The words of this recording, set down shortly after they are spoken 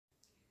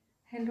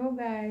Hello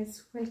guys,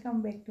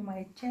 welcome back to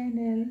my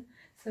channel.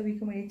 सभी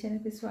को मेरे चैनल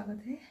पे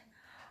स्वागत है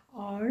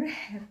और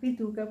हैप्पी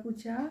दुर्गा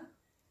पूजा,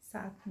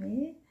 साथ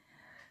में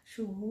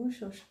शुभ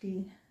षष्ठी।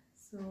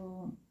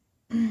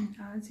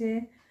 आज है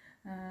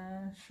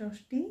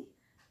षष्ठी।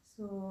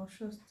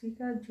 षष्ठी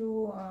का जो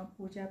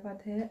पूजा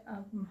पाठ है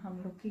अब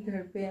हम लोग के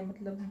घर पे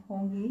मतलब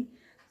होंगी।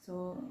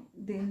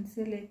 दिन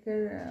से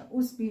लेकर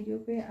उस वीडियो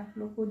पे आप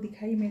लोग को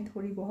दिखाई मैं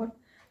थोड़ी बहुत।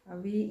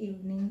 अभी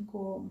इवनिंग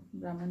को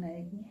ब्राह्मण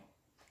आएगी,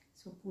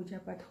 पूजा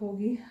पाठ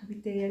होगी। अभी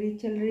तैयारी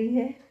चल रही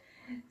है।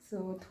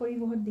 थोड़ी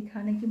बहुत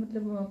दिखाने की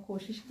मतलब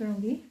कोशिश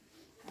करूँगी।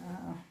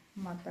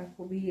 माता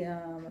को भी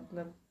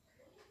मतलब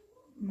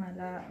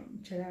माला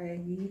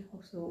चढ़ाएगी।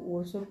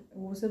 वो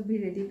सब भी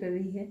रेडी कर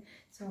रही है।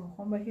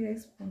 অসমবাসী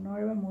গাইজ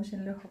পুনৰবাৰ মোৰ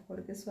চেনেললৈ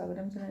সকলোকে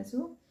স্বাগতম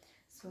জনাইছোঁ।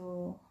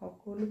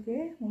 সকলোকে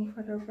মোৰ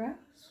ফালৰ পৰা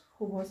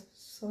শুভ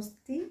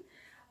ষষ্ঠী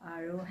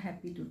আৰু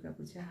हैप्पी दुर्गा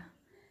पूजा।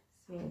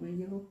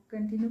 वीडियो को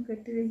कंटिन्यू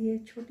करते रहिए।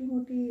 छोटी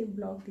मोटी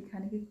ब्लॉग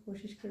दिखाने की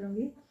कोशिश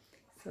करूँगी।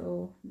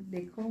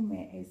 देखो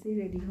मैं ऐसे ही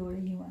रेडी हो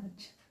रही हूँ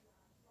आज।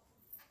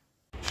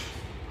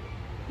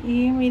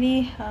 ये मेरी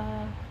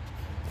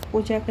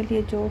पूजा के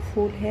लिए जो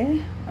फूल है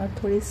और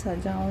थोड़ी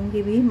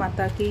सजाऊंगी भी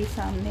माता के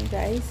सामने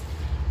गाइस,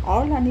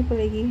 और लानी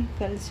पड़ेगी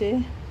कल से।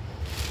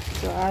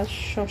 तो आज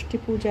षष्ठी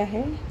पूजा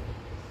है,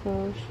 तो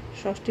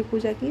षष्ठी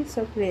पूजा की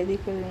सब रेडी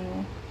कर रही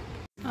हूँ।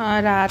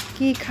 रात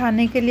की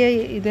खाने के लिए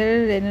इधर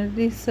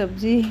रेनडी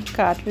सब्जी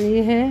काट रही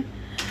है,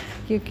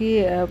 क्योंकि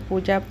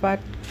पूजा पाठ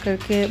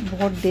करके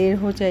बहुत देर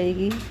हो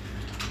जाएगी।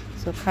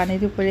 खाने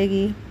तो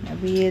पड़ेगी।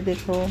 अभी ये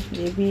देखो,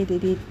 ये भी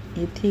दीदी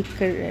ये ठीक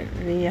कर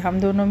रही है। हम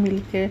दोनों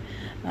मिलकर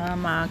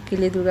माँ के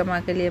लिए, दुर्गा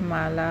माँ के लिए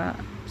माला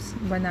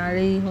बना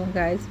रही हूँ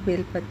गाइस।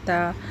 बेलपत्ता,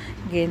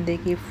 गेंदे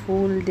की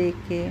फूल दे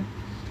के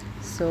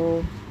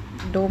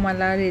 2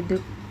 माला रेडी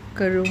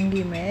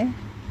करूँगी मैं।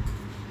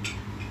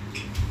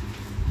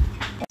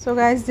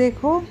 गाइस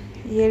देखो,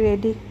 ये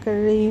रेडी कर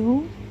रही हूँ।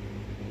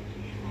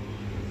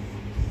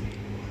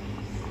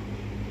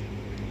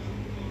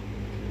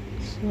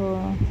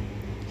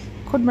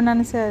 खुद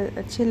बनाने से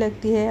अच्छी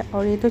लगती है,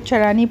 और ये तो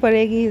चढ़ानी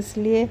पड़ेगी,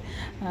 इसलिए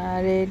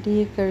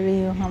रेडी कर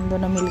रही हूँ हम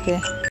दोनों मिलके।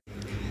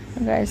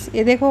 गाइस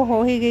ये देखो,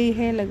 हो ही गई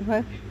है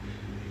लगभग,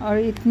 और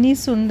इतनी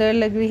सुंदर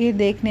लग रही है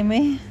देखने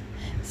में।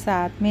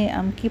 साथ में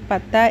आम की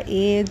पत्ता,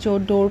 ये जो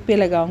डोर पे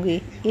लगाऊंगी,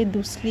 ये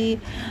दूसरी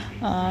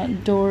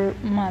डोर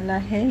माला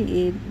है।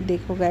 ये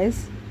देखो गाइस,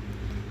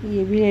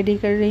 ये भी रेडी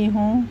कर रही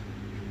हूँ।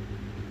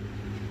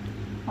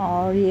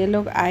 और ये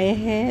लोग आए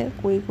हैं,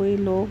 कोई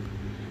लोग।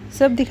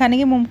 सब दिखाने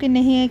की मुमकिन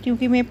नहीं है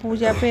क्योंकि मैं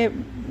पूजा पे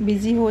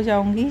बिज़ी हो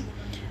जाऊंगी।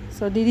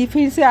 दीदी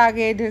फिर से आ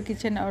गए इधर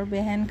किचन, और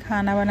बहन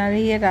खाना बना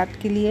रही है रात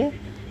के लिए,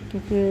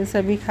 क्योंकि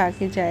सभी खा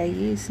के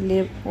जाएगी,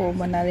 इसलिए वो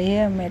बना रही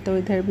है। मैं तो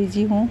इधर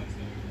बिजी हूँ।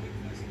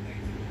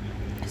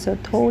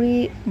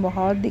 थोड़ी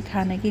बहुत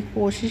दिखाने की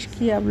कोशिश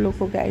की आप लोग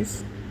को गाइस।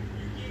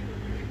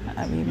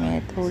 अभी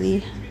मैं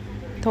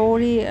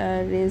थोड़ी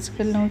रेस्ट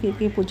कर लूँ,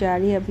 क्योंकि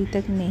पुजारी अभी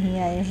तक नहीं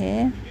आए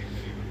हैं।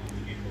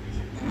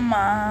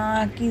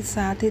 माँ के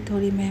साथ ही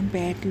थोड़ी मैं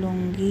बैठ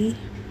लूँगी।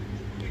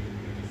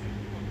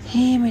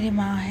 ये मेरी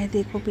माँ है,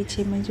 देखो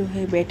पीछे में जो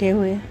है बैठे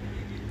हुए।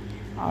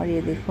 और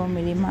ये देखो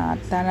मेरी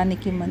माता रानी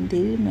की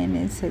मंदिर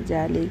मैंने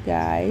सजा ली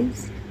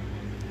गाइस।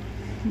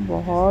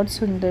 बहुत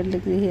सुंदर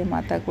लग रही है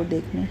माता को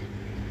देखने।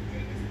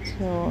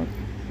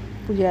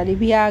 पुजारी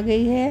भी आ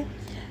गई है,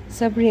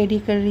 सब रेडी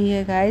कर रही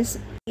है गाइस।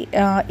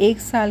 1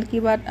 साल के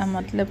बाद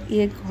मतलब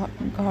ये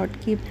घाट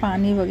की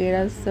पानी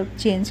वगैरह सब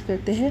चेंज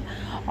करते हैं,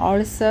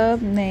 और सब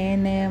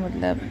नए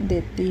मतलब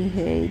देती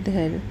है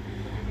इधर।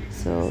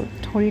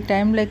 थोड़ी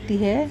टाइम लगती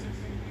है।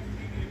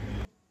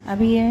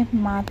 अभी ये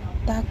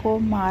माता को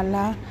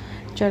माला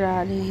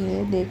चढ़ा रही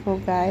है, देखो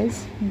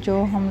गाइस,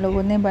 जो हम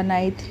लोगों ने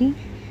बनाई थी,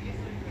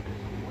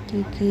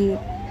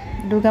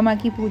 क्योंकि दुर्गा माँ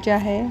की पूजा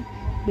है।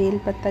 बेल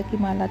पत्ता की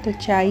माला तो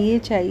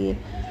चाहिए,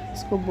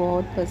 उसको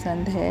बहुत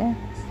पसंद है।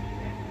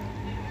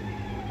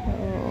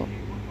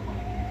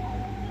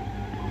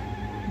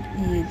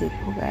 ये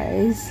देखो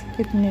गाइस,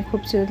 कितनी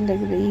खूबसूरत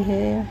लग रही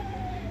है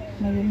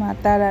मेरी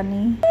माता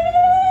रानी।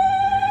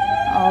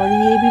 और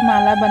ये भी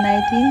माला बनाई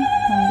थी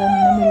हम दोनों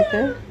ने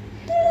मिलकर,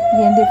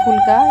 गेंदे फूल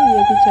का। ये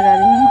भी चढ़ा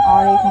रही हूँ,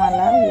 और एक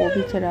माला वो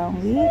भी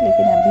चढ़ाऊँगी,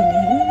 लेकिन अभी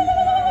नहीं,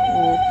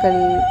 वो कल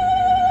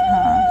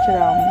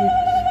चढ़ाऊँगी।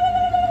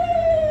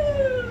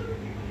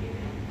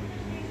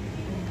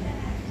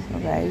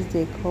 गाइस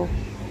देखो,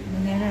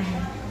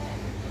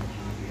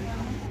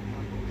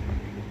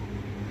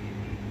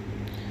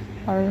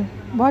 और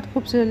बहुत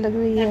खूबसूरत लग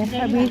रही है।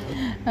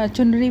 अभी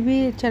चुनरी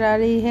भी चढ़ा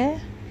रही है।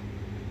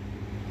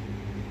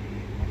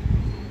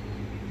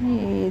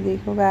 ये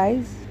देखो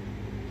गाइस,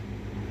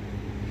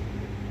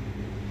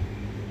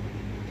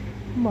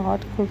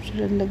 बहुत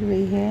खूबसूरत लग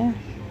रही है।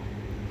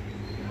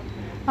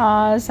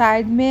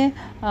 साइड में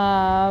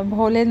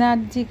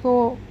भोलेनाथ जी को,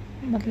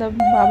 मतलब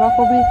बाबा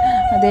को भी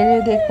दे रही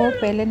हूँ। देखो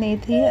पहले नहीं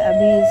थी,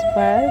 अभी इस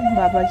बार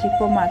बाबा जी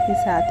को माँ के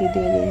साथ ही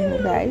दे रही हूँ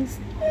गाइस।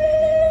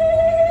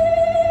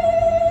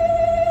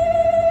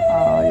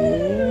 और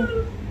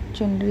ये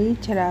चुनरी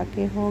चढ़ा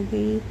के हो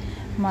गई।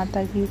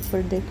 माता के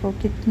ऊपर देखो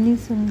कितनी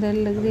सुंदर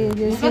लग रही है,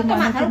 जैसे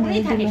माता की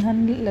नई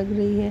दुल्हन लग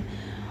रही है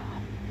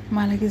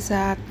माला के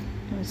साथ।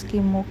 उसकी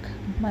मुख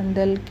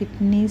मंडल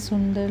कितनी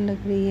सुंदर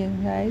लग रही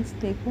है गाइस,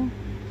 देखो।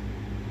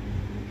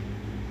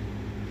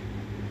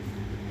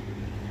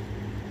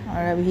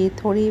 और अभी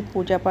थोड़ी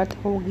पूजा पाठ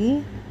होगी।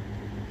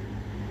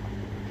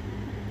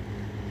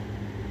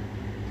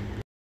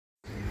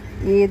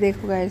 ये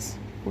देखो गाइस,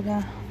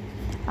 पूरा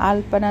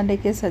आलपना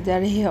लेके सजा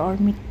रही है और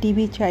मिट्टी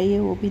भी चाहिए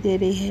वो भी दे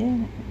रही है,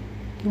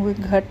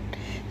 क्योंकि घट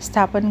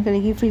स्थापन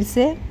करेगी फिर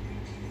से।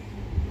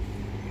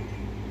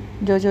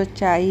 जो जो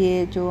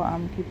चाहिए, जो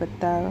आम की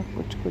पत्ता,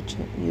 कुछ कुछ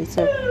ये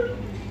सब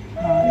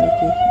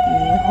लेके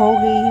ये हो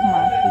गई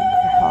माँ की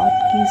घाट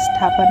की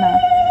स्थापना।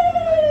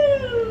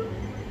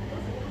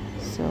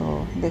 सो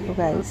देखो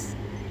गाइस,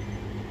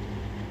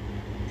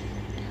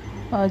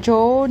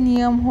 जो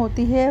नियम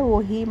होती है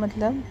वही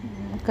मतलब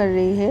कर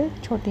रही है।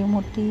 छोटी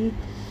मोटी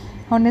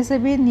होने से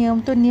भी नियम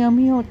तो नियम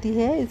ही होती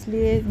है,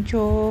 इसलिए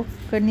जो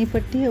करनी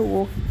पड़ती है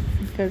वो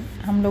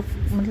हम लोग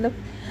मतलब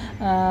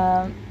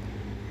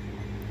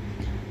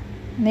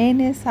नए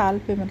नए साल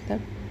पे मतलब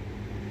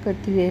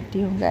करती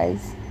रहती हूँ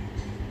गाइस।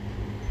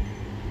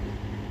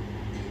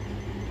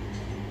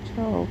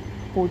 तो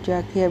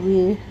पूजा की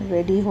अभी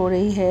रेडी हो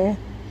रही है।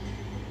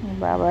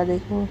 बाबा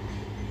देखो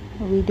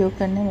वीडियो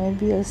करने में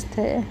व्यस्त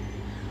है।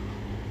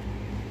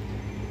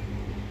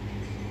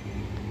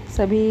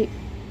 सभी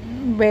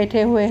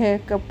बैठे हुए हैं,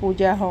 कब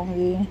पूजा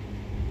होंगी।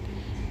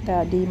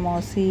 दादी,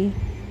 मौसी,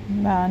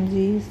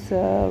 भांजी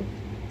सब।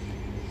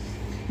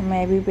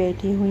 मैं भी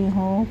बैठी हुई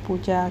हूँ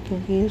पूजा,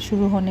 क्योंकि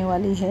शुरू होने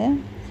वाली है।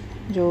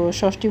 जो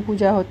षष्ठी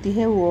पूजा होती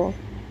है वो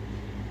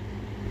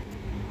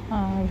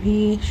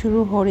अभी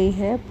शुरू हो रही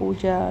है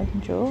पूजा।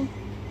 जो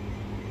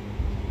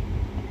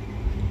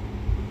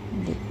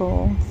देखो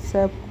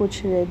सब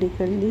कुछ रेडी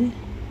कर ली,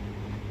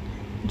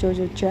 जो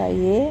जो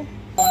चाहिए।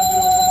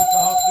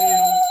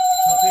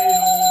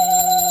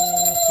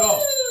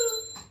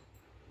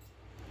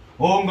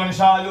 ओम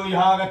गणेशायो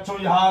यहा गच्छो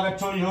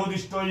यो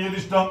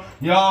दिष्टो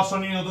या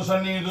शनिनो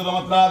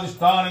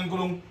तमत्रादिष्ठानं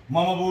कुरु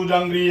मम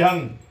पूजां गृहं।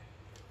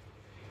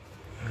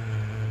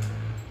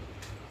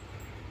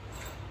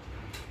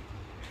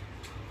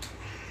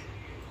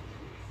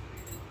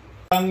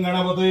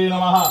 गणपते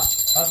नमः।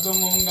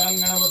 अद्वं ओं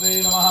गणपते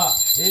नमः।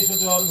 एषु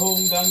च अर्घों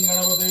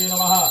गणपते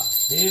नमः।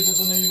 एषु च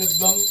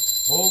नैवेद्यं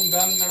ओं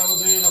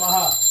गणपते नमः।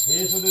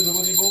 एषु च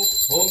धूपदीपो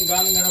ओं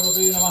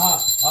गणपते नमः।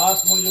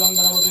 आत्मजलं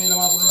गणपते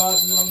नमः।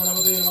 पुनरात्मजलं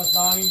गणपते नमः।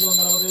 स्नानिजलं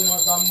गणपते नमः।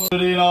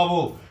 ताम्बूले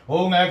नमो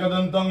ओं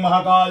एकदन्तं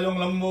महाकालं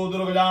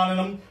लंबोदर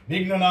गजाननं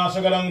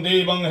विघ्ननाशकरं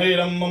देवं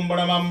हेरं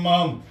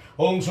बम्बणमं।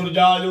 ओं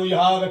सूर्यायो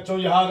यहा गच्छो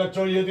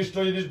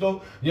यदिष्टो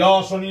या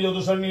शनि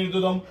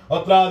यदुशनिर्दुतम्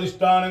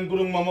अत्राधिष्ठानं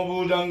कुरु मम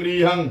पूजां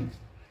गृहं।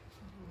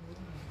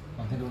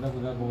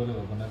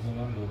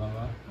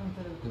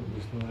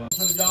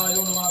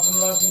 सूर्यायो नमः।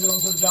 पुनरात्मजलं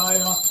सूर्याय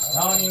नमः।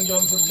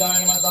 धान्यं सूर्याय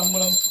नमः।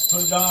 ताम्बूलं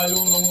सूर्यायो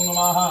नमो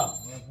नमः।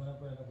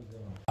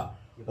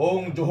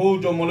 ओं जुहो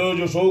जो मलो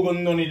जो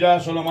सौगंध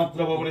निजासल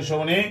मात्र भवने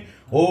शवने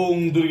ओं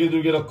दुर्गे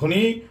दुर्गे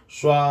रक्षणी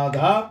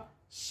स्वाधा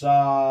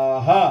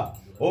स्वाहा।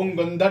 ओं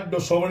गंधड्ड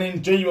शवनेन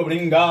चैव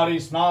भृंगारे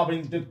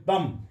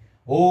स्नाभिन्तित्तम्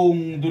ओं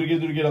दुर्गे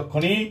दुर्गे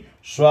रक्षणी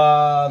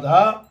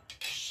स्वाधा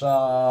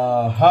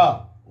स्वाहा।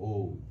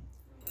 ओं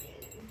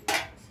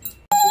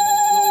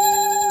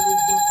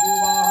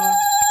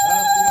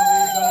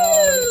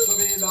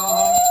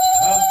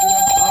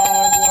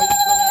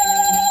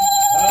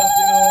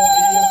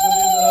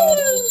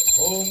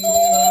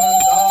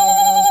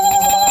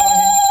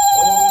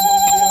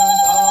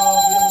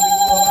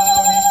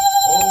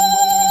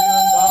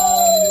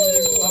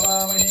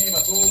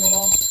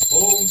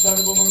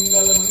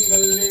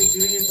सर्वमंगलमंगल्ये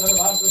शिवे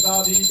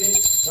सर्वार्थसाधिके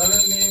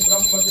शरण्ये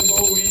त्र्यंबके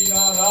गौरी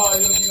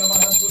नारायणी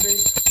नमस्तुते।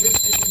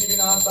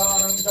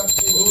 सृष्टिविनाशानं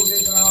शक्तिभूते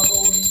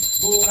सनातोनि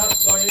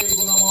गुणत्रये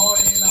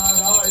गुणमये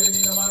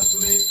नारायणी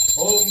नमस्तुते।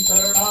 ओं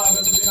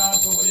शरणागत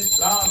विनाशो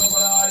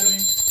परित्राणपरायणि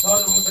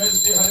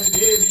सर्वश्रेष्ठि हरि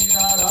देवी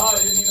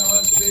नारायणी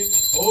नमस्तुते।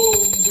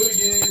 ओं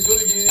दुर्गे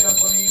दुर्गे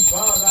रपणि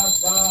स्वाहा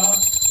स्वाहा।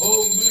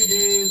 ओं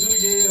दुर्गे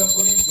दुर्गे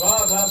रपणि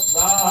स्वाहा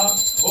स्वाहा।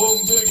 ओं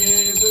दुर्गे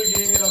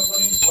दुर्गे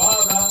रपणि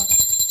स्वाहा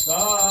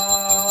स्वाहा।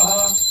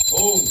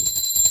 ओम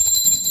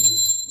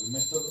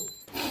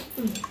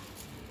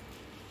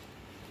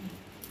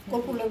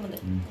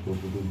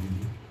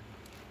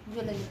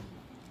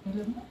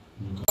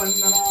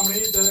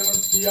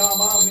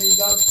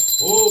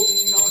ओम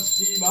नमः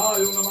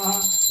शिवाय नमः।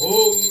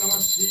 ओम नमः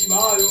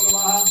शिवाय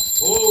नमः।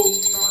 ओम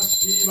नमः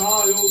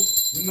शिवाय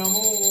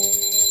नमो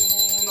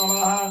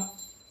नमः।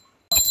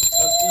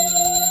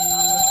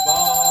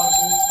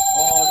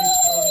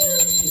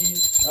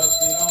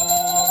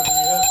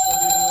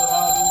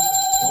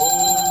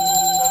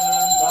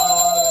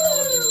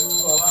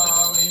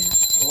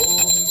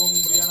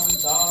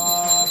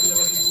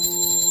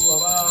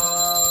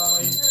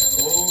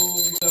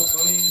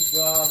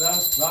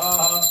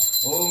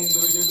 ओम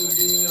दुर्गे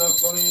दुर्गे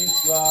रक्षणी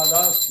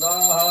स्वाहा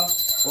स्वाहा।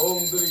 ओम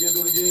दुर्गे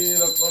दुर्गे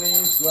रक्षणी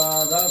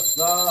स्वाहा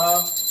स्वाहा।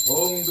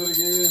 ओम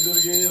दुर्गे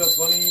दुर्गे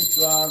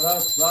स्वाहा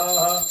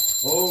स्वाहा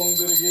ओम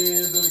दुर्गे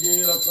दुर्गे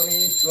रत्नी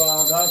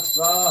स्वाहा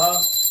स्वाहा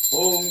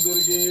ओम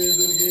दुर्गे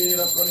दुर्गे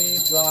रत्नी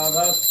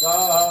स्वाहा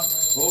स्वाहा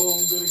ओम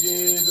दुर्गे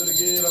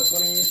दुर्गे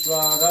रत्नी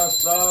स्वाहा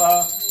स्वाहा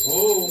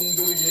ओम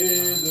दुर्गे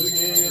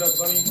दुर्गे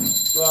रत्नी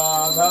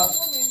स्वाहा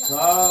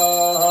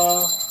स्वाहा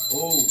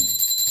ओम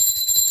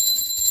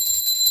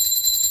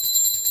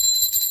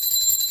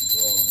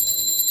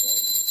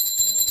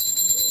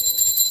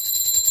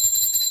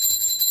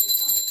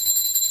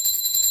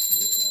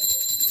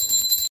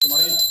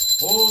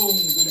ओम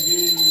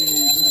दुर्गे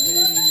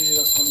दुर्गे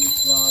रत्नी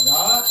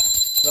स्वाहा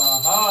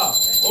स्वाहा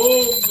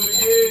ओम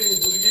दुर्गे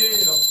दुर्गे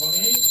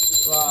रत्नी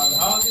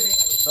स्वाहा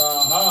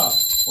स्वाहा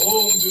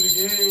ओम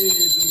दुर्गे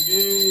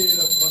दुर्गे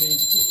रत्नी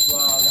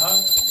स्वाहा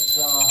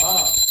स्वाहा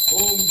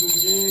ओम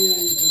दुर्गे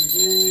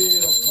दुर्गे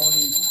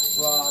रत्नी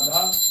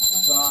स्वाहा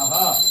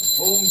स्वाहा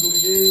ओम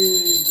दुर्गे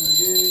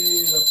दुर्गे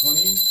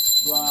रत्नी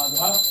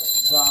स्वाहा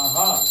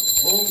स्वाहा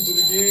ओम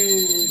दुर्गे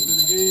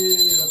दुर्गे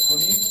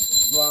रत्नी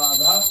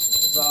स्वाहा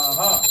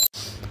स्वाहा।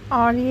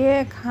 और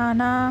ये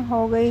खाना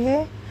हो गई है।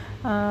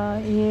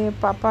 ये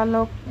पापा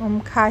लोग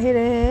खा ही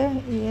रहे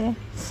हैं।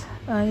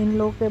 ये इन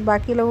लोग के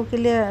बाकी लोगों के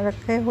लिए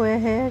रखे हुए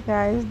हैं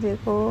गाइस,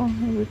 देखो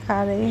ये भी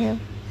खा रहे हैं।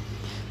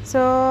 सो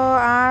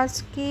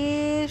आज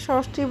की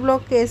षष्ठी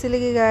ब्लॉग कैसी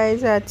लगी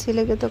गाइस? अच्छी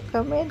लगे तो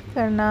कमेंट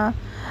करना,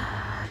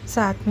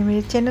 साथ में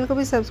मेरे चैनल को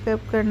भी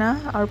सब्सक्राइब करना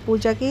और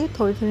पूजा की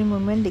थोड़ी थोड़ी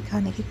मूवमेंट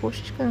दिखाने की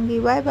कोशिश करूँगी।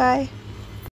 Bye bye.